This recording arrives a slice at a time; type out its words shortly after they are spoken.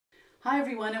Hi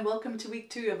everyone and welcome to week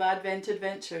 2 of Advent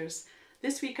Adventures.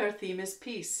 This week our theme is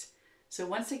peace. So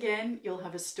once again you'll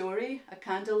have a story, a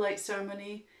candlelight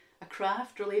ceremony, a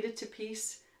craft related to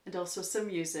peace and also some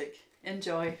music.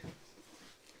 Enjoy!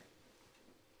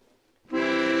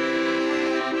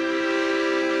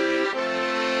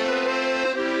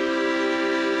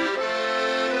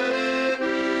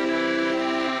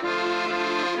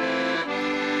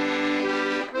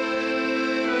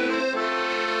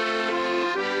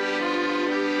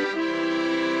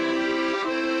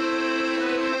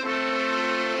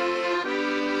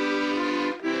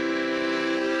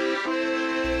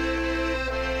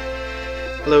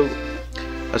 Hello.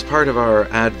 As part of our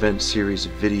Advent series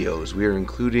of videos, we are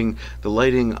including the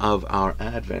lighting of our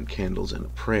Advent candles and a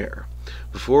prayer.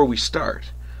 Before we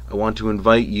start, I want to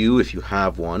invite you, if you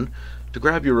have one, to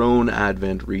grab your own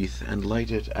Advent wreath and light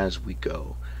it as we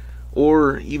go.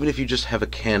 Or even if you just have a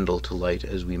candle to light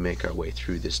as we make our way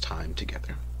through this time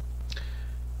together.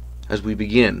 As we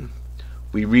begin,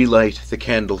 we relight the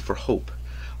candle for hope,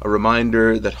 a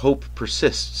reminder that hope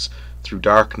persists through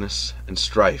darkness and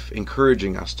strife,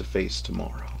 encouraging us to face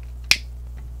tomorrow.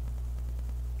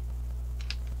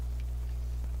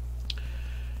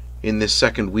 In this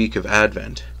second week of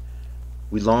Advent,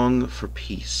 we long for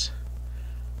peace.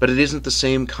 But it isn't the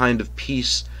same kind of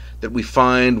peace that we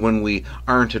find when we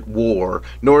aren't at war,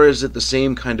 nor is it the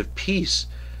same kind of peace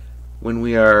when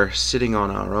we are sitting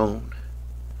on our own.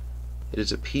 It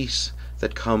is a peace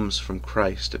that comes from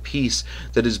Christ, a peace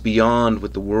that is beyond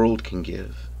what the world can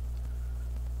give.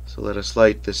 So let us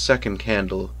light this second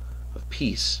candle of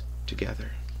peace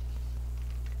together.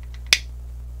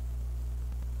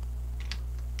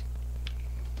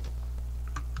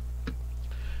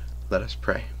 Let us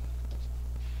pray.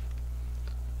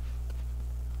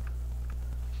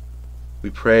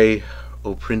 We pray,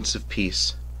 O Prince of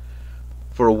Peace,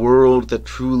 for a world that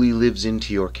truly lives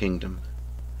into your kingdom.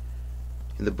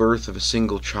 In the birth of a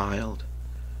single child,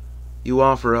 you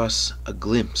offer us a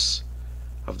glimpse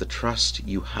of the trust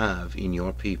you have in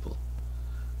your people.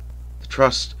 The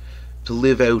trust to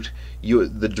live out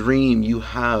the dream you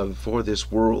have for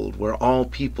this world, where all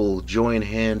people join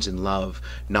hands in love,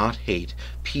 not hate,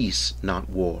 peace, not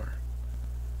war.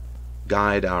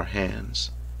 Guide our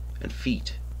hands and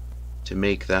feet to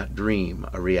make that dream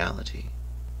a reality.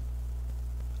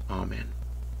 Amen.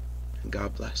 And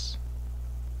God bless.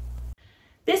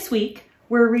 This week,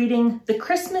 we're reading The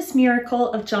Christmas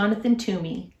Miracle of Jonathan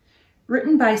Toomey,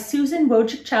 written by Susan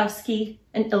Wojciechowski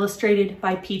and illustrated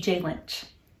by P.J. Lynch.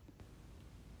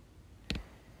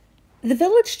 The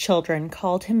village children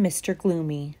called him Mr.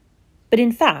 Gloomy, but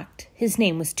in fact, his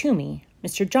name was Toomey,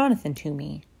 Mr. Jonathan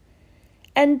Toomey.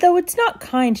 And though it's not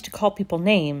kind to call people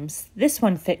names, this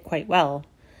one fit quite well.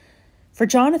 For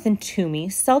Jonathan Toomey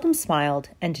seldom smiled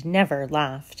and never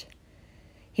laughed.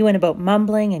 He went about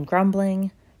mumbling and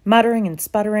grumbling, muttering and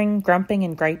sputtering, grumping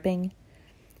and griping.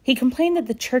 He complained that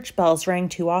the church bells rang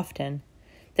too often,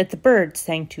 that the birds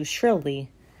sang too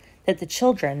shrilly, that the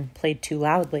children played too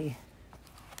loudly.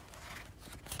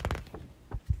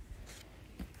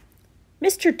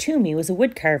 Mr. Toomey was a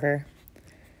woodcarver.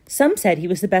 Some said he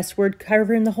was the best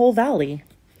woodcarver in the whole valley.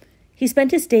 He spent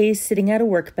his days sitting at a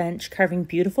workbench carving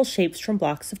beautiful shapes from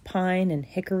blocks of pine and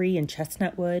hickory and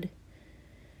chestnut wood.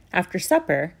 After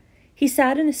supper, he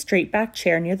sat in a straight-backed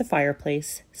chair near the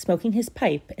fireplace, smoking his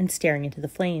pipe and staring into the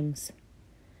flames.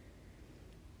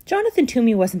 Jonathan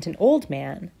Toomey wasn't an old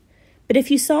man, but if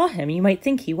you saw him, you might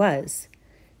think he was.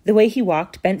 The way he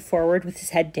walked bent forward with his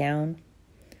head down.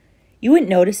 You wouldn't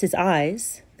notice his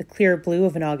eyes, the clear blue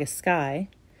of an August sky,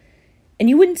 and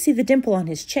you wouldn't see the dimple on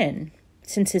his chin,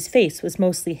 since his face was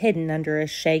mostly hidden under a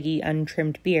shaggy,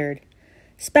 untrimmed beard,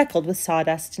 speckled with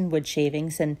sawdust and wood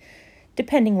shavings, and,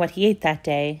 depending what he ate that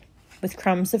day, with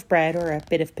crumbs of bread or a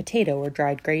bit of potato or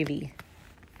dried gravy.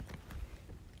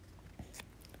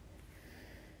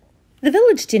 The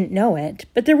village didn't know it,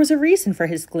 but there was a reason for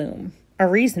his gloom, a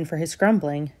reason for his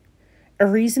grumbling, a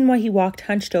reason why he walked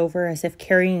hunched over as if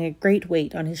carrying a great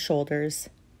weight on his shoulders.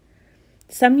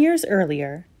 Some years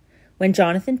earlier, when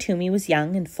Jonathan Toomey was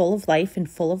young and full of life and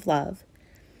full of love,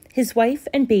 his wife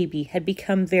and baby had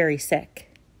become very sick.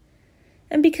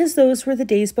 And because those were the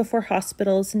days before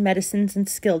hospitals and medicines and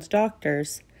skilled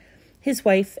doctors, his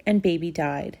wife and baby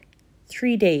died,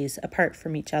 3 days apart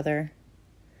from each other.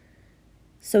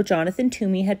 So Jonathan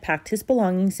Toomey had packed his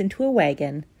belongings into a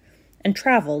wagon and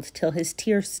traveled till his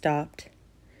tears stopped.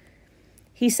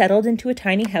 He settled into a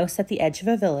tiny house at the edge of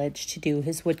a village to do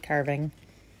his wood carving.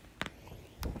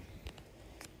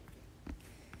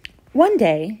 One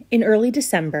day, in early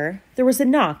December, there was a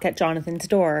knock at Jonathan's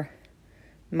door.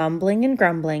 Mumbling and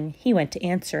grumbling, he went to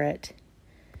answer it.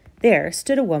 There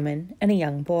stood a woman and a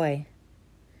young boy.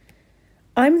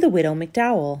 "I'm the widow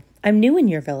McDowell. I'm new in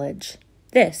your village.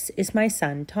 This is my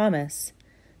son, Thomas,"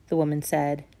 the woman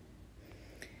said.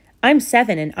 "I'm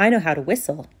 7 and I know how to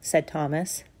whistle," said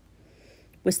Thomas.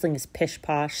 "Whistling is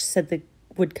pish-posh," said the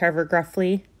woodcarver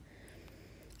gruffly.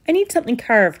 "I need something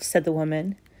carved," said the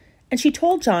woman, and she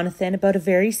told Jonathan about a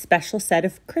very special set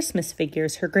of Christmas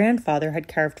figures her grandfather had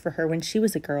carved for her when she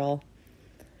was a girl.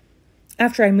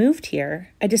 "After I moved here,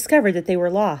 I discovered that they were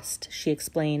lost," she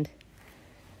explained.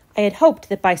 "I had hoped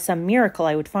that by some miracle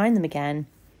I would find them again,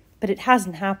 but it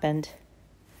hasn't happened."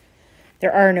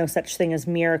 "There are no such thing as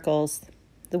miracles,"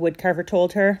 the woodcarver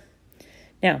told her.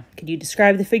 "Now, could you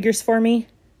describe the figures for me?"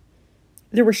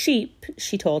 "There were sheep,"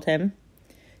 she told him.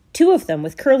 "2 of them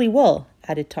with curly wool,"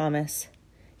 added Thomas.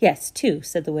 "Yes, 2,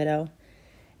 said the widow.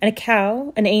 "And a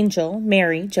cow, an angel,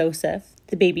 Mary, Joseph,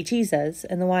 the baby Jesus,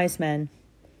 and the wise men."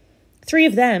 "3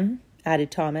 of them,"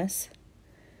 added Thomas.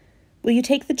 "Will you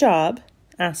take the job?"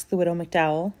 asked the widow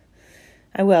McDowell.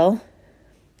 "I will."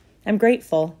 "I'm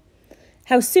grateful.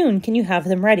 How soon can you have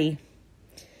them ready?"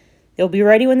 "They'll be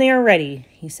ready when they are ready,"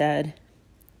 he said.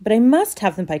 "But I must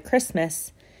have them by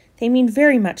Christmas. They mean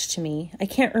very much to me. I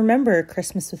can't remember a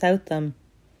Christmas without them."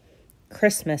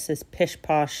 "Christmas is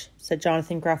pish-posh," said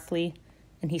Jonathan gruffly,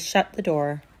 and he shut the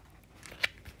door.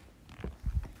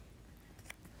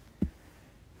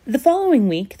 The following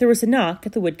week there was a knock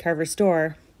at the woodcarver's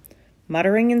door.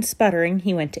 Muttering and sputtering,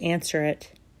 he went to answer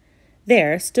it.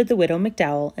 There stood the widow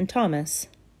McDowell and Thomas.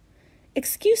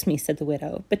 "Excuse me," said the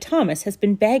widow, "but Thomas has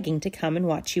been begging to come and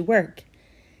watch you work.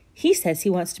 He says he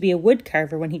wants to be a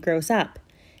woodcarver when he grows up,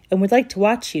 and would like to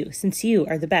watch you, since you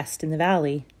are the best in the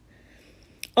valley."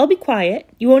 "I'll be quiet.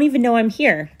 You won't even know I'm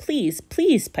here. Please,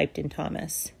 please," piped in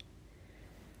Thomas.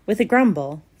 With a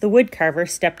grumble, the woodcarver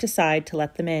stepped aside to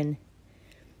let them in.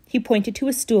 He pointed to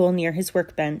a stool near his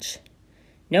workbench.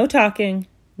 "No talking,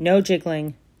 no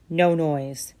jiggling, no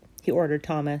noise," he ordered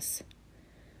Thomas.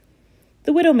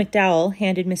 The widow McDowell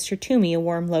handed Mr. Toomey a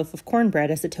warm loaf of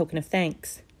cornbread as a token of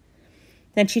thanks.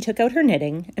 Then she took out her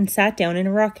knitting and sat down in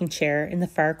a rocking chair in the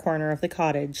far corner of the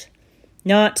cottage.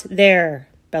 "Not there,"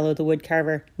 bellowed the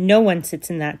woodcarver. "No one sits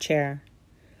in that chair."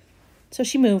 So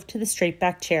she moved to the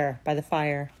straight-back chair by the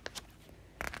fire.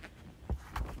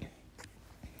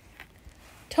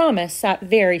 Thomas sat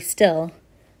very still.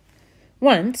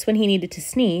 Once, when he needed to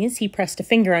sneeze, he pressed a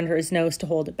finger under his nose to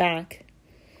hold it back.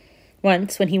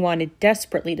 Once, when he wanted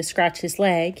desperately to scratch his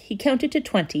leg, he counted to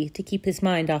 20 to keep his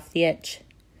mind off the itch.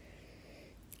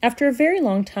 After a very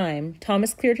long time,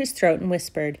 Thomas cleared his throat and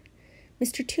whispered,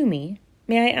 "Mr. Toomey,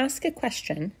 may I ask a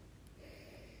question?"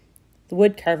 The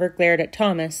woodcarver glared at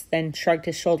Thomas, then shrugged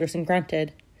his shoulders and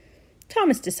grunted.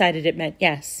 Thomas decided it meant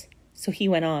yes, so he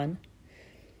went on.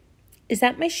 "Is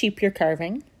that my sheep you're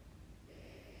carving?"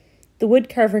 The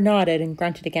woodcarver nodded and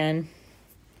grunted again.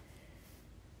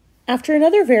 After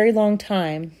another very long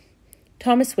time,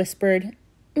 Thomas whispered,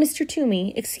 "Mr.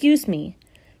 Toomey, excuse me,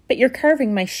 but you're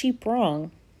carving my sheep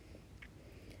wrong."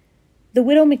 The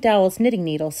widow McDowell's knitting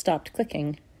needle stopped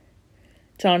clicking.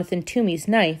 Jonathan Toomey's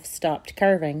knife stopped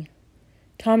carving.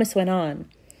 Thomas went on,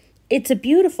 "It's a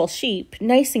beautiful sheep,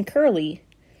 nice and curly,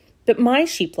 but my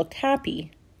sheep looked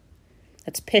happy."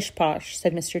 "That's pish-posh,"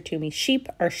 said Mr. Toomey. "Sheep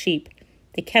are sheep.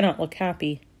 They cannot look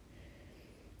happy."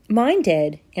 "Mine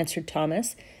did," answered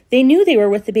Thomas. "They knew they were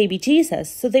with the baby Jesus,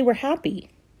 so they were happy."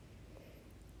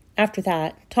 After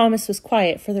that, Thomas was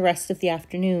quiet for the rest of the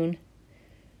afternoon.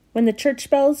 When the church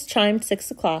bells chimed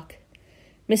 6 o'clock,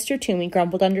 Mr. Toomey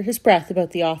grumbled under his breath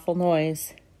about the awful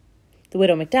noise. The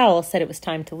widow McDowell said it was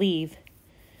time to leave.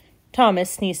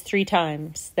 Thomas sneezed 3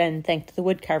 times, then thanked the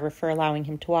woodcarver for allowing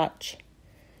him to watch.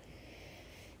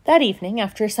 That evening,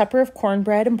 after a supper of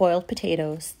cornbread and boiled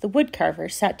potatoes, the woodcarver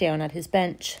sat down at his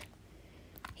bench.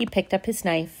 He picked up his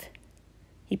knife.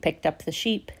 He picked up the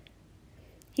sheep.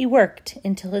 He worked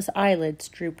until his eyelids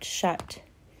drooped shut.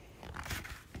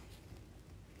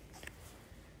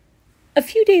 A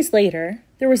few days later,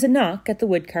 there was a knock at the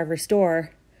woodcarver's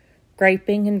door.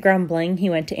 Griping and grumbling, he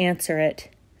went to answer it.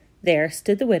 There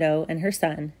stood the widow and her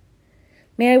son.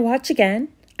 "May I watch again?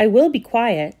 I will be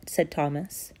quiet," said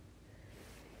Thomas.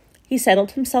 He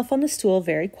settled himself on the stool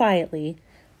very quietly,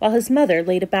 while his mother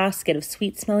laid a basket of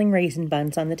sweet-smelling raisin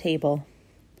buns on the table.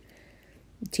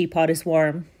 "The teapot is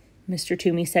warm," Mr.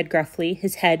 Toomey said gruffly,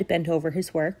 his head bent over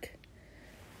his work.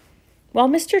 While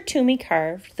Mr. Toomey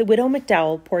carved, the widow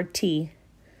McDowell poured tea.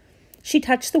 She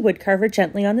touched the woodcarver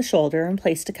gently on the shoulder and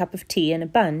placed a cup of tea and a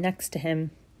bun next to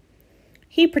him.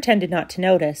 He pretended not to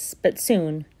notice, but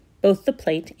soon both the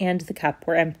plate and the cup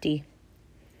were empty.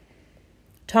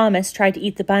 Thomas tried to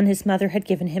eat the bun his mother had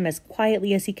given him as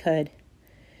quietly as he could.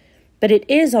 But it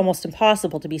is almost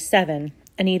impossible to be 7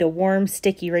 and eat a warm,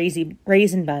 sticky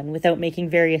raisin bun without making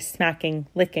various smacking,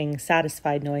 licking,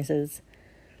 satisfied noises.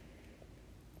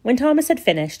 When Thomas had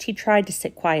finished, he tried to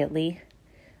sit quietly.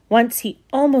 Once he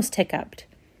almost hiccuped,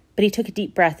 but he took a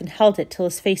deep breath and held it till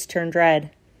his face turned red.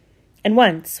 And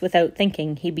once, without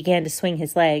thinking, he began to swing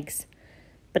his legs.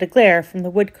 But a glare from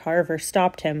the woodcarver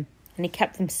stopped him, and he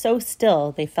kept them so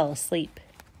still they fell asleep.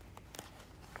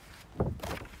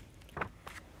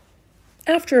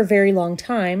 After a very long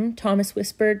time, Thomas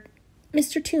whispered,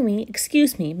 "Mr. Toomey,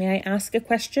 excuse me, may I ask a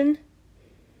question?"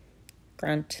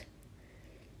 Grunt.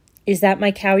 "Is that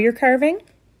my cow you're carving?"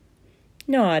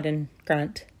 Nod and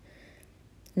grunt.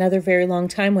 Another very long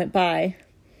time went by.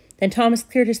 Then Thomas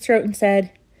cleared his throat and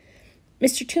said,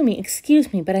 "Mr. Toomey,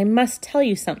 excuse me, but I must tell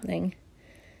you something.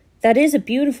 That is a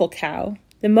beautiful cow,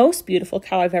 the most beautiful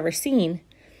cow I've ever seen,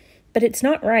 but it's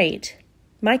not right.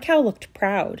 My cow looked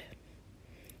proud."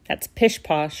 "That's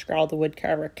pish-posh," growled the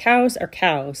woodcarver. "Cows are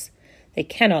cows. They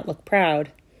cannot look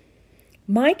proud."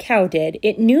 "My cow did.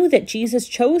 It knew that Jesus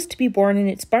chose to be born in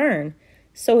its barn,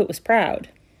 so it was proud."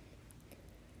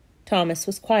 Thomas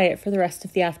was quiet for the rest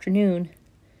of the afternoon.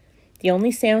 The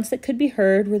only sounds that could be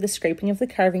heard were the scraping of the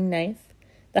carving knife,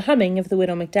 the humming of the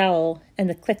widow McDowell, and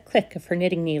the click-click of her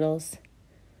knitting needles.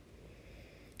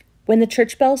 When the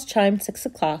church bells chimed 6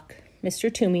 o'clock,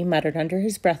 Mr. Toomey muttered under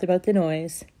his breath about the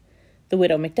noise. The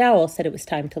widow McDowell said it was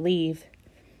time to leave.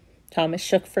 Thomas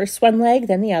shook first one leg,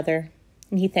 then the other,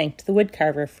 and he thanked the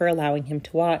woodcarver for allowing him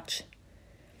to watch.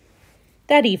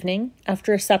 That evening,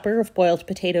 after a supper of boiled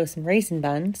potatoes and raisin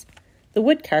buns, the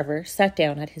woodcarver sat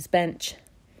down at his bench.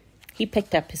 He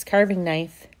picked up his carving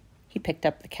knife. He picked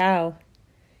up the cow.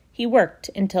 He worked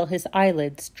until his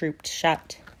eyelids drooped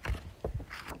shut.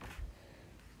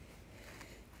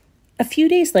 A few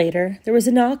days later, there was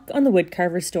a knock on the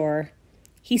woodcarver's door.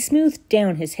 He smoothed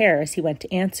down his hair as he went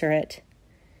to answer it.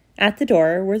 At the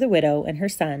door were the widow and her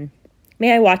son.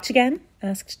 "May I watch again?"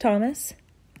 asked Thomas.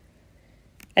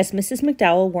 As Mrs.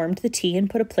 McDowell warmed the tea and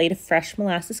put a plate of fresh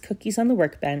molasses cookies on the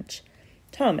workbench,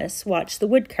 Thomas watched the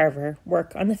woodcarver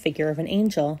work on the figure of an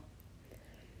angel.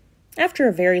 After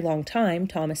a very long time,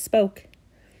 Thomas spoke.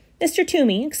 "Mr.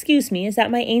 Toomey, excuse me, is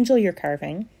that my angel you're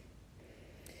carving?"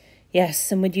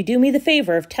 "Yes, and would you do me the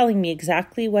favor of telling me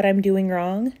exactly what I'm doing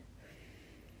wrong?"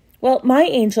 "Well, my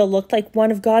angel looked like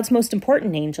one of God's most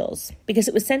important angels, because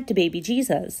it was sent to baby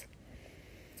Jesus."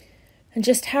 "And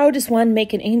just how does one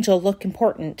make an angel look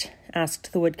important?"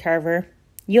 asked the woodcarver.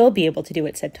 "You'll be able to do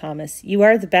it," said Thomas. "You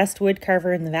are the best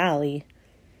woodcarver in the valley."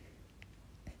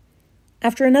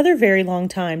 After another very long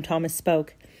time, Thomas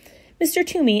spoke. "Mr.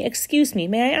 Toomey, excuse me,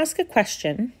 may I ask a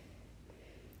question?"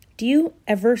 "Do you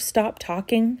ever stop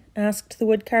talking?" asked the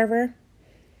woodcarver.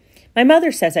 "My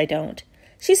mother says I don't.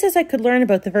 She says I could learn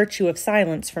about the virtue of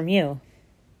silence from you."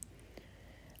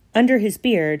 Under his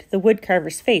beard, the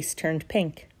woodcarver's face turned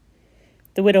pink.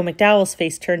 The widow McDowell's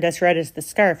face turned as red as the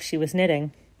scarf she was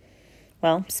knitting.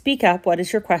 "Well, speak up. What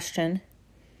is your question?"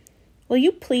 "Will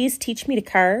you please teach me to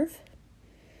carve?"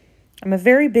 "I'm a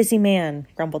very busy man,"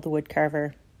 grumbled the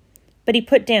woodcarver. But he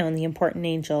put down the important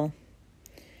angel.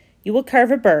 "You will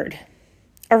carve a bird."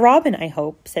 "A robin, I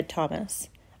hope," said Thomas.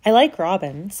 "I like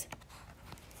robins."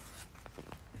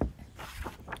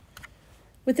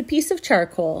 With a piece of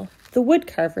charcoal, the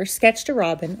woodcarver sketched a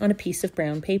robin on a piece of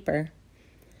brown paper.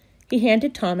 He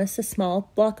handed Thomas a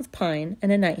small block of pine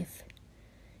and a knife.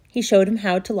 He showed him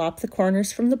how to lop the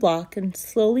corners from the block and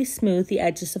slowly smooth the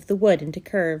edges of the wood into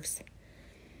curves.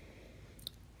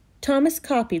 Thomas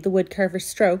copied the woodcarver's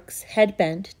strokes, head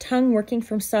bent, tongue working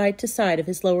from side to side of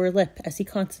his lower lip as he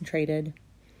concentrated.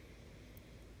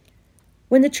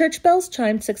 When the church bells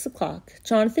chimed 6 o'clock,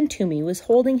 Jonathan Toomey was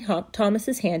holding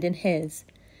Thomas's hand in his,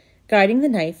 guiding the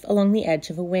knife along the edge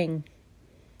of a wing.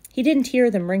 He didn't hear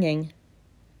them ringing.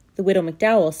 The widow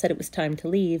McDowell said it was time to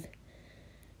leave.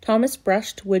 Thomas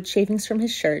brushed wood shavings from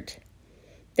his shirt.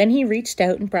 Then he reached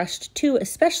out and brushed 2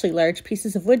 especially large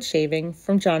pieces of wood shaving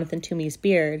from Jonathan Toomey's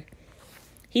beard.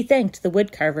 He thanked the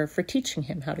woodcarver for teaching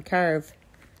him how to carve.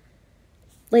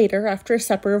 Later, after a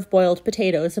supper of boiled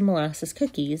potatoes and molasses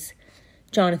cookies,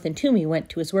 Jonathan Toomey went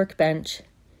to his workbench.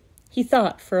 He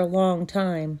thought for a long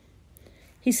time.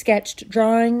 He sketched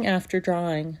drawing after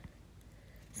drawing.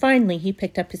 Finally, he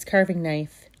picked up his carving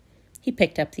knife. He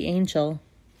picked up the angel.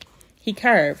 He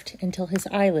carved until his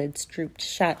eyelids drooped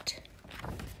shut.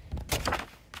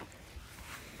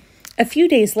 A few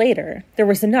days later, there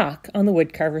was a knock on the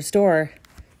woodcarver's door.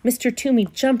 Mr. Toomey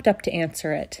jumped up to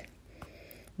answer it.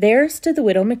 There stood the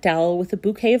widow McDowell with a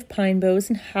bouquet of pine boughs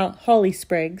and holly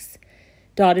sprigs,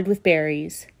 dotted with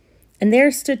berries, and there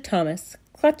stood Thomas,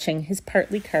 clutching his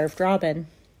partly carved robin.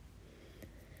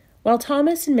 While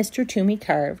Thomas and Mr. Toomey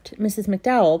carved, Mrs.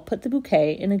 McDowell put the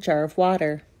bouquet in a jar of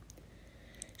water.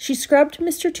 She scrubbed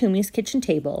Mr. Toomey's kitchen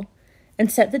table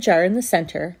and set the jar in the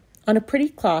center on a pretty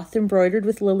cloth embroidered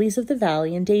with lilies of the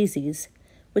valley and daisies,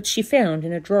 which she found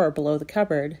in a drawer below the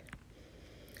cupboard.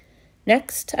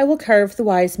 "Next, I will carve the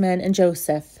wise men and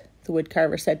Joseph," the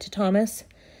woodcarver said to Thomas.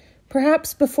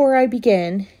 "Perhaps before I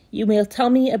begin, you may tell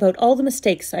me about all the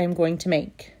mistakes I am going to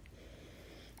make."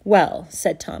 "Well,"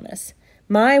 said Thomas,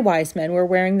 "my wise men were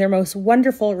wearing their most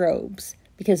wonderful robes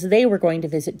because they were going to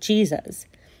visit Jesus,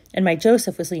 and my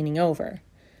Joseph was leaning over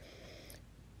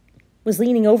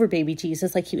baby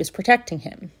Jesus like he was protecting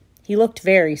him. He looked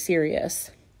very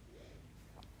serious."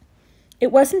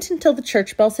 It wasn't until the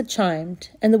church bells had chimed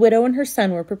and the widow and her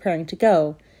son were preparing to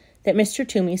go that Mr.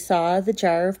 Toomey saw the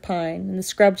jar of pine and the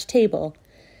scrubbed table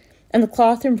and the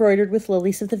cloth embroidered with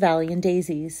lilies of the valley and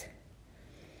daisies.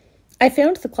 "I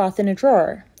found the cloth in a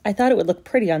drawer. I thought it would look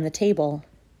pretty on the table,"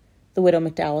 the widow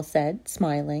McDowell said,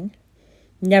 smiling.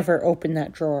 "Never open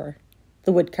that drawer,"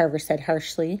 the woodcarver said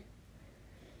harshly.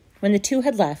 When the two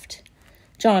had left,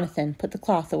 Jonathan put the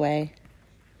cloth away.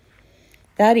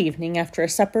 That evening, after a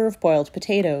supper of boiled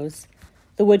potatoes,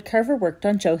 the woodcarver worked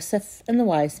on Joseph and the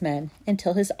wise men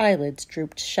until his eyelids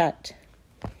drooped shut.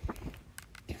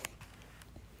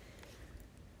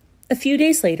 A few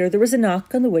days later, there was a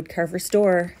knock on the woodcarver's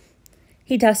door.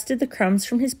 He dusted the crumbs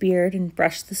from his beard and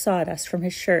brushed the sawdust from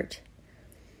his shirt.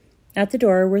 At the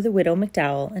door were the widow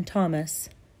McDowell and Thomas.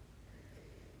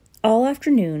 All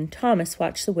afternoon, Thomas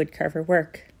watched the woodcarver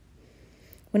work.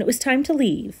 When it was time to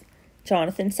leave,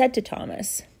 Jonathan said to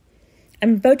Thomas,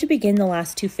 "I'm about to begin the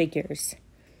last two figures.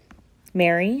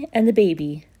 Mary and the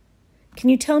baby. Can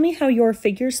you tell me how your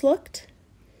figures looked?"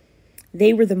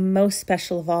 "They were the most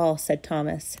special of all," said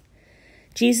Thomas.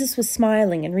 "Jesus was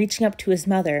smiling and reaching up to his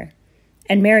mother,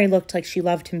 and Mary looked like she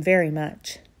loved him very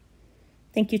much."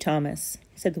 "Thank you, Thomas,"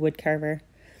 said the woodcarver.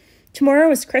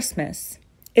 "Tomorrow is Christmas.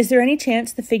 Is there any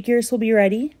chance the figures will be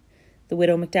ready?" the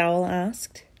widow McDowell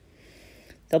asked.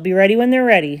 "They'll be ready when they're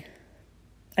ready."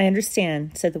 "I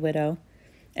understand," said the widow,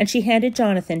 and she handed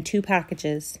Jonathan 2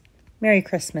 packages. "Merry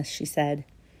Christmas," she said.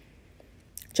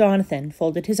 Jonathan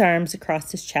folded his arms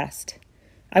across his chest.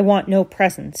 "I want no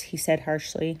presents," he said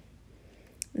harshly.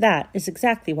 "That is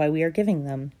exactly why we are giving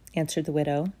them," answered the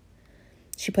widow.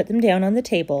 She put them down on the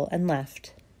table and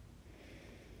left.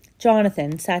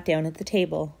 Jonathan sat down at the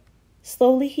table.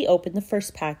 Slowly he opened the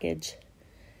first package.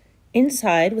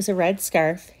 Inside was a red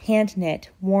scarf, hand-knit,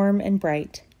 warm and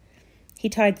bright. He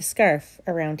tied the scarf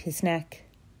around his neck.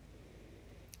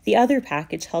 The other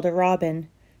package held a robin,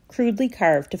 crudely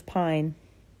carved of pine.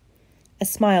 A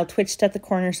smile twitched at the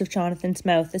corners of Jonathan's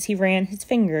mouth as he ran his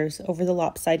fingers over the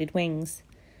lopsided wings.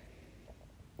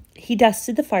 He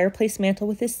dusted the fireplace mantel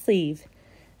with his sleeve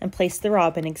and placed the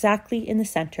robin exactly in the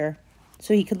center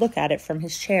so he could look at it from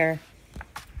his chair.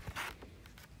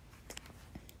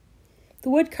 The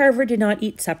woodcarver did not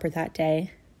eat supper that day.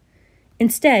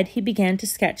 Instead, he began to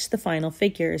sketch the final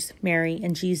figures, Mary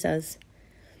and Jesus.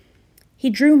 He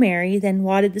drew Mary, then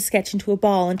wadded the sketch into a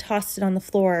ball and tossed it on the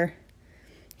floor.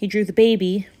 He drew the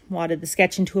baby, wadded the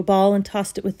sketch into a ball and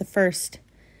tossed it with the first.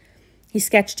 He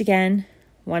sketched again.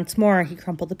 Once more, he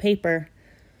crumpled the paper.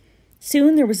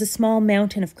 Soon there was a small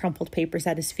mountain of crumpled papers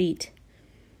at his feet.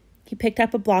 He picked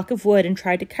up a block of wood and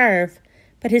tried to carve,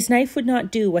 but his knife would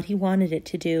not do what he wanted it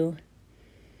to do.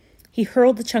 He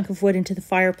hurled the chunk of wood into the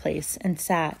fireplace and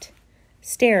sat,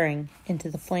 staring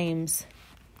into the flames.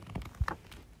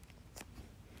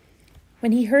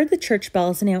 When he heard the church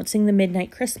bells announcing the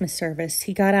midnight Christmas service,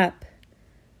 he got up.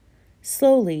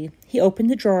 Slowly, he opened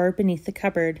the drawer beneath the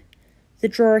cupboard, the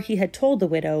drawer he had told the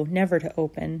widow never to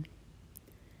open.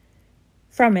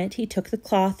 From it, he took the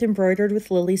cloth embroidered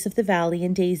with lilies of the valley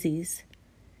and daisies.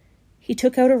 He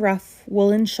took out a rough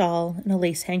woolen shawl and a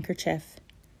lace handkerchief.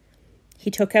 He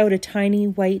took out a tiny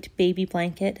white baby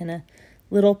blanket and a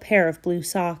little pair of blue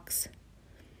socks.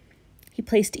 He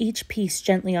placed each piece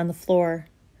gently on the floor.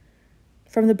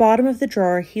 From the bottom of the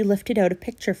drawer, he lifted out a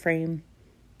picture frame,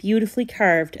 beautifully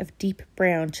carved of deep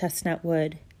brown chestnut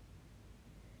wood.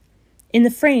 In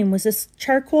the frame was a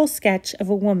charcoal sketch of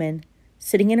a woman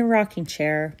sitting in a rocking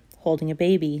chair, holding a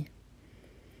baby.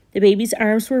 The baby's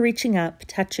arms were reaching up,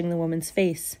 touching the woman's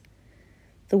face.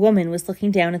 The woman was looking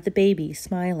down at the baby,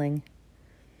 smiling.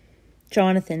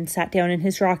 Jonathan sat down in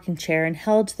his rocking chair and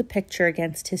held the picture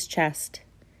against his chest.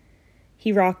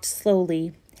 He rocked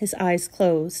slowly, his eyes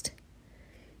closed.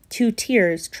 2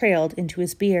 tears trailed into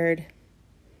his beard.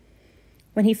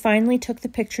 When he finally took the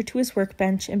picture to his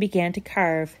workbench and began to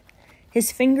carve,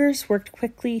 his fingers worked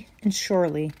quickly and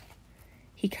surely.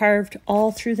 He carved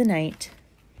all through the night.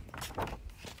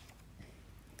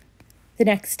 The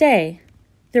next day,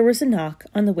 there was a knock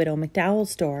on the widow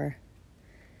McDowell's door.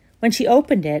 When she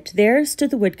opened it, there stood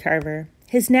the woodcarver,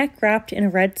 his neck wrapped in a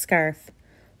red scarf,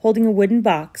 holding a wooden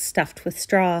box stuffed with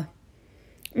straw.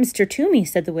 "Mr. Toomey,"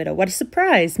 said the widow, "what a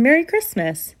surprise! Merry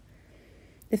Christmas!"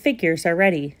 "The figures are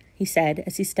ready," he said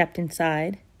as he stepped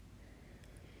inside.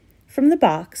 From the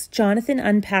box, Jonathan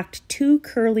unpacked 2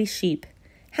 curly sheep,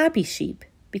 happy sheep,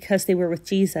 because they were with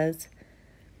Jesus.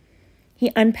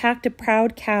 He unpacked a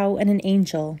proud cow and an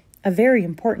angel, a very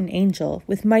important angel,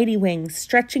 with mighty wings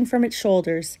stretching from its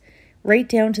shoulders right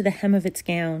down to the hem of its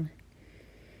gown.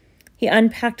 He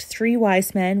unpacked 3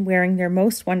 wise men wearing their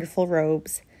most wonderful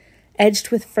robes, edged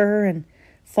with fur and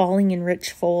falling in rich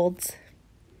folds.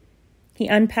 He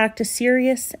unpacked a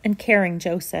serious and caring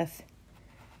Joseph.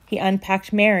 He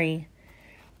unpacked Mary,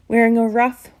 wearing a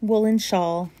rough woolen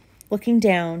shawl, looking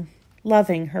down,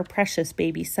 loving her precious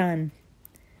baby son.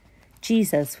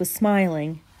 Jesus was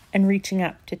smiling and reaching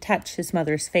up to touch his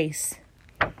mother's face.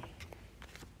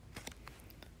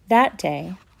 That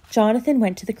day, Jonathan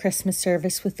went to the Christmas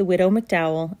service with the widow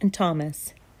McDowell and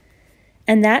Thomas.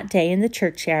 And that day in the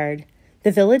churchyard,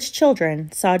 the village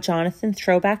children saw Jonathan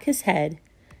throw back his head,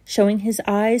 showing his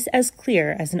eyes as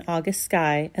clear as an August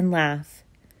sky, and laugh.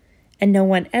 And no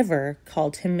one ever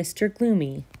called him Mr.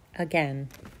 Gloomy again.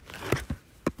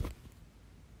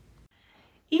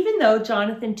 Even though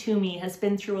Jonathan Toomey has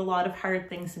been through a lot of hard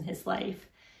things in his life,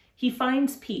 he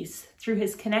finds peace through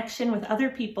his connection with other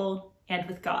people and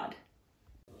with God.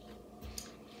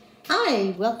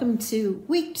 Hi, welcome to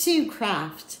Week 2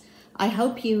 Craft. I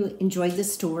hope you enjoyed the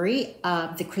story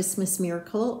of the Christmas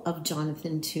miracle of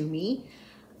Jonathan Toomey.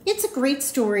 It's a great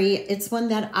story. It's one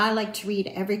that I like to read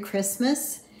every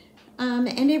Christmas.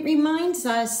 And it reminds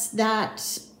us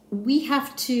that we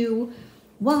have to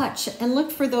watch and look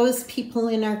for those people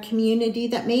in our community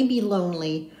that may be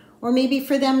lonely, or maybe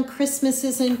for them Christmas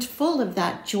isn't full of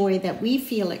that joy that we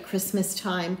feel at Christmas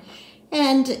time.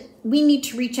 And we need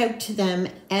to reach out to them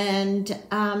and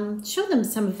show them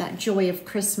some of that joy of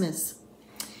Christmas.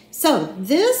 So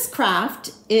this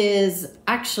craft is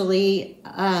actually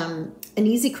an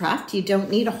easy craft. You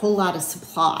don't need a whole lot of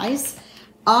supplies.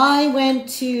 I went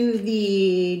to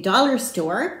the dollar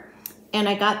store and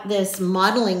I got this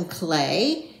modeling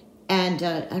clay, and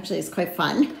actually it's quite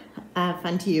fun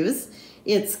to use.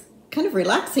 It's kind of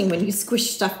relaxing when you squish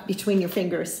stuff between your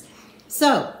fingers.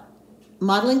 So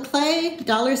modeling clay,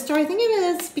 dollar store, I think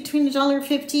it is between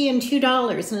 $1.50 and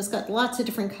 $2, and it's got lots of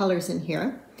different colors in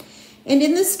here. And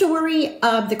in the story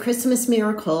of the Christmas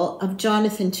miracle of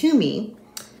Jonathan Toomey,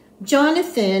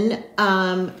 Jonathan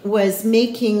was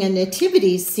making a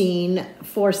nativity scene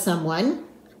for someone,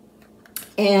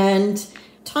 and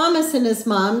Thomas and his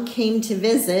mom came to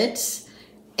visit,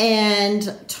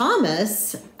 and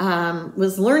Thomas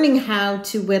was learning how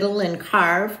to whittle and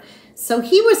carve. So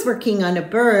he was working on a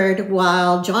bird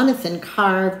while Jonathan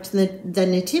carved the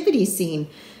nativity scene.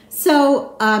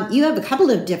 So you have a couple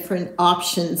of different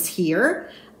options here,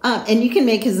 and you can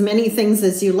make as many things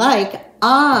as you like.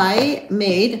 I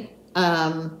made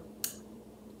a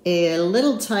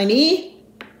little tiny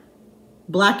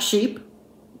black sheep.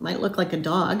 Might look like a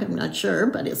dog, I'm not sure,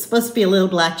 but it's supposed to be a little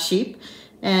black sheep.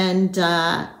 And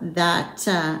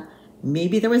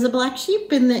maybe there was a black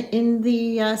sheep in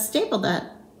the stable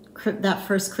that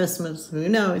first Christmas, who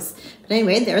knows? But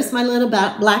anyway, there's my little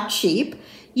black sheep.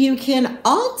 You can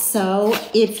also,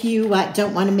 if you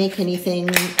don't want to make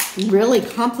anything really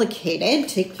complicated,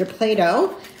 take your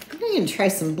Play-Doh. I'm going to try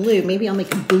some blue. Maybe I'll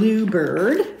make a blue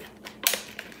bird.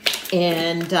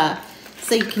 And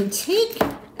so you can take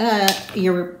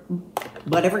your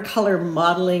whatever color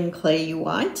modeling clay you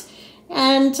want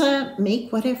and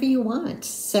make whatever you want.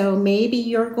 So maybe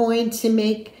you're going to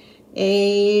make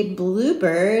a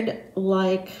bluebird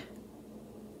like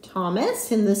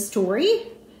Thomas in the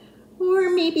story, or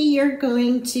maybe you're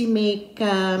going to make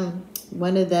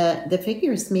one of the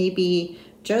figures, maybe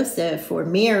Joseph or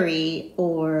Mary,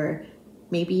 or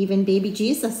maybe even baby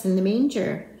Jesus in the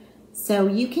manger. So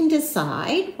you can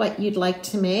decide what you'd like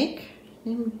to make.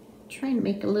 I'm trying to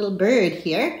make a little bird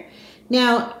here.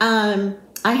 Now,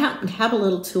 I happen to have a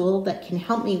little tool that can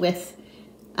help me with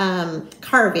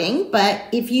carving, but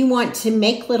if you want to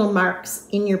make little marks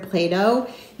in your Play-Doh,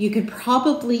 you could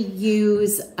probably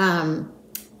use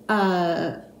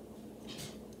a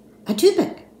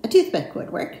toothpick. A toothpick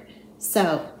would work.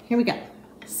 So here we go.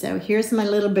 So here's my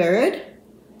little bird.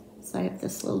 So I have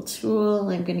this little tool.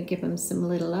 I'm going to give him some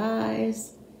little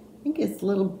eyes. I think his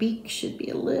little beak should be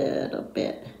a little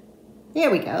bit.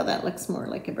 There we go. That looks more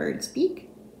like a bird's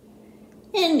beak.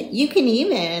 And you can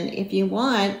even, if you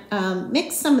want,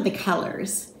 mix some of the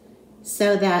colors.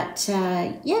 so that,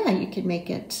 yeah, you can make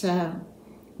it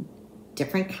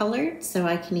different colored. So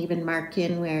I can even mark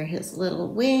in where his little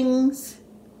wings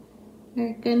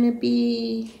are gonna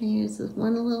be. Here's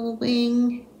one little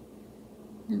wing.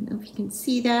 I don't know if you can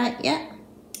see that yet.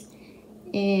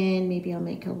 And maybe I'll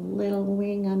make a little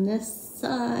wing on this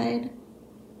side.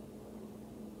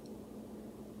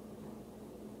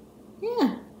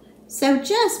 Yeah, so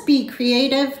just be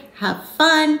creative, have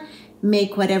fun,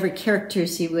 make whatever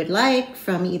characters you would like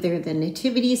from either the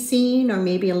nativity scene or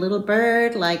maybe a little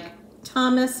bird like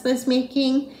Thomas was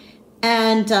making.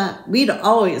 And we'd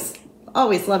always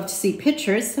love to see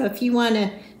pictures. So if you want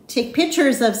to take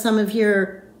pictures of some of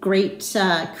your great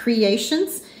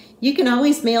creations, you can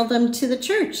always mail them to the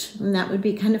church, and that would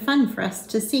be kind of fun for us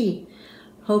to see.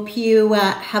 Hope you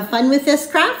have fun with this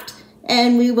craft,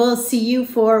 and we will see you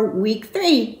for week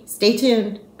 3. Stay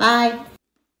tuned. Bye.